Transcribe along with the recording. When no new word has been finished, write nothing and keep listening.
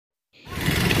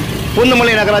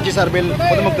பூந்தமல்லி நகராட்சி சார்பில்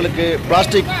பொதுமக்களுக்கு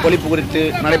பிளாஸ்டிக் ஒழிப்பு குறித்து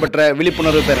நடைபெற்ற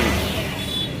விழிப்புணர்வு பேரணி.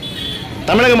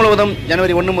 தமிழகம் முழுவதும்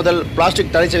ஜனவரி 1 முதல்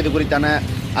பிளாஸ்டிக் தடை செய்வது குறித்தான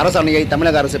அரசாணையை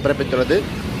தமிழக அரசு பிறப்பித்துள்ளது.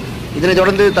 இதனைத்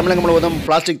தொடர்ந்து தமிழகம் முழுவதும்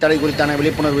பிளாஸ்டிக் தடை குறித்தான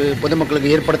விழிப்புணர்வு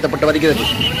பொதுமக்களுக்கு ஏற்படுத்தப்பட்டு வருகிறது.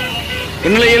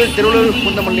 இந்நிலையில் திருவள்ளூர்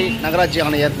பூந்தமல்லி நகராட்சி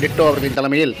ஆணையர் டிட்டோ அவர்களின்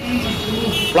தலைமையில்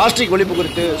பிளாஸ்டிக் ஒழிப்பு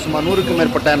குறித்து சுமார் 100க்கும்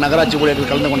மேற்பட்ட நகராட்சி ஊழியர்கள்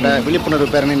கலந்து கொண்ட விழிப்புணர்வு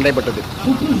பேரணி நடைபெற்றது.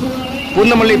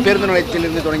 பூந்தமல்லி பேருந்து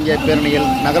நிலையத்திலிருந்து தொடங்கிய பேரணியில்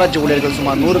நகராட்சி ஊழியர்கள்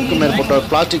சுமார் 100க்கும் மேற்பட்டோர்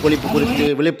பிளாஸ்டிக் ஒழிப்பு குறித்து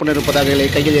விழிப்புணர்வு பதாகைகளை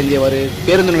கையில் ஏந்தியவாறு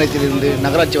பேருந்து நிலையத்திலிருந்து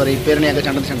நகராட்சி வரை பேரணியாக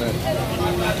சென்றனர்.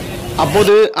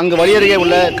 அப்போது அங்கு வழியருகே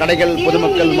உள்ள கடைகள்,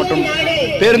 பொதுமக்கள் மற்றும்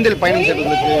பேருந்தில் பயணம்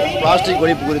செய்தவர்களுக்கு பிளாஸ்டிக்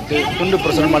ஒழிப்பு குறித்து துண்டு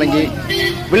பிரசுரம் வழங்கி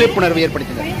விழிப்புணர்வு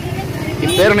ஏற்படுத்தினர்.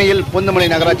 இப்பேரணியில் பூந்தமல்லி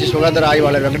நகராட்சி சுகாதார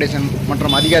ஆய்வாளர் வெங்கடேசன்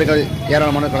மற்றும் அதிகாரிகள்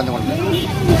ஏராளமானோர் கலந்து கொண்டனர்.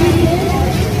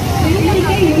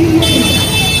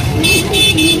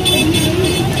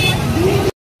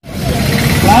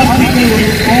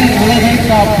 உலகை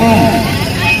காப்போம்,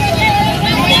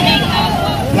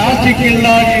 பிளாஸ்டிக்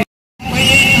இல்லாத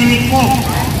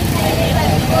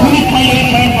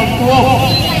பயன்படுத்துவோம்.